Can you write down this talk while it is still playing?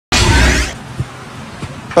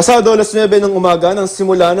Pasado alas 9 ng umaga nang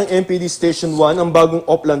simula ng MPD Station 1 ang bagong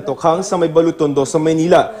Oplan Tokhang sa may Balutondo sa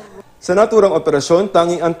Maynila. Sa naturang operasyon,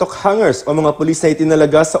 tanging ang Tokhangers o mga pulis na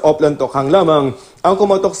itinalaga sa Oplan Tokhang lamang ang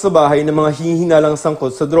kumatok sa bahay ng mga hihinalang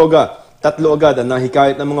sangkot sa droga. 3 agad ang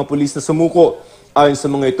nahikayat ng mga pulis na sumuko. Ayon sa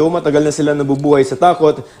mga ito, matagal na sila nabubuhay sa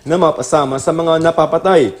takot na mapasama sa mga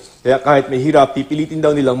napapatay. Kaya kahit may hirap, pipilitin daw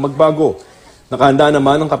nilang magbago. Nakahanda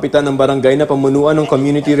naman ang kapitan ng barangay na pamunuan ng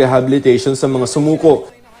community rehabilitation sa mga sumuko.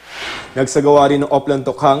 Nagsagawa rin ng Oplan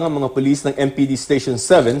Tokhang ang mga pulis ng MPD Station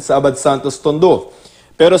 7 sa Abad Santos, Tondo.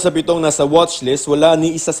 Pero sa 7 nasa watchlist, wala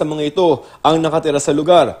ni isa sa mga ito ang nakatira sa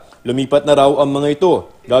lugar. Lumipat na raw ang mga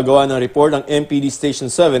ito. Gagawa ng report ang MPD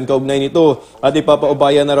Station 7 kaugnay nito at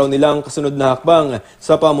ipapaubaya na raw nila ang kasunod na hakbang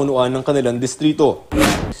sa pamunuan ng kanilang distrito.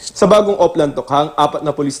 Sa bagong Oplan Tokhang, 4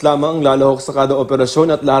 na pulis lamang ang lalahok sa kada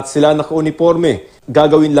operasyon at lahat sila naka-uniforme.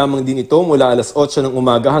 Gagawin lamang din ito mula alas 8 ng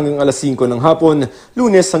umaga hanggang alas 5 ng hapon,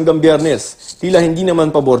 Lunes hanggang Biyernes. Tila hindi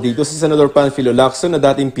naman pabor dito si Senador Panfilo Lacson na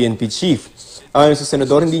dating PNP chief. Ayon sa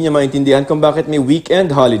senador, hindi niya maintindihan kung bakit may weekend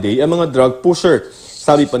holiday ang mga drug pusher.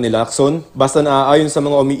 Sabi pa ni Lacson, basta naaayon sa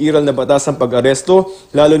mga umiiral na batas ang pag-aresto,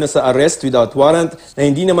 lalo na sa arrest without warrant na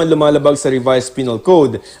hindi naman lumalabag sa revised penal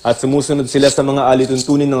code at sumusunod sila sa mga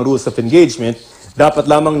alituntunin ng rules of engagement, dapat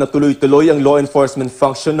lamang natuloy-tuloy ang law enforcement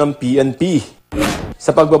function ng PNP.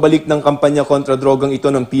 Sa pagbabalik ng kampanya kontra drogang ito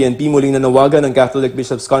ng PNP, muling nanawagan ng Catholic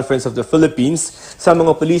Bishops' Conference of the Philippines sa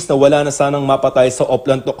mga pulis na wala na sanang mapatay sa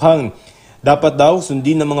Oplan Tokhang. Dapat daw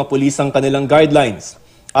sundin ng mga pulis ang kanilang guidelines.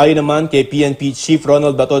 Ayon naman kay PNP Chief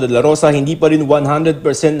Ronald Bato de la Rosa, hindi pa rin 100%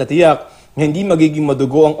 natiyak na hindi magiging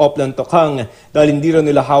madugo ang Oplan Tokhang dahil hindi rin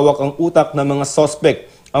nila hawak ang utak ng mga suspect.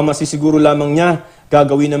 Ang masisiguro lamang niya,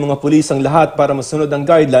 gagawin ng mga pulis ang lahat para masunod ang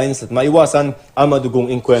guidelines at maiwasan ang madugong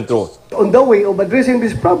enkwentro. On the way of addressing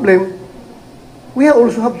this problem, we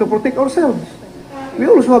also have to protect ourselves. We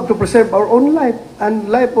also have to preserve our own life and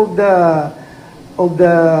life of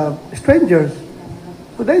the strangers.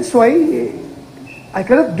 So that's why I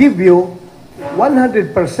cannot give you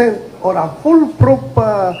 100% or a foolproof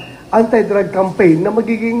anti-drug campaign na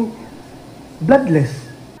magiging bloodless.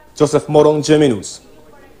 Joseph Morong, GMA News.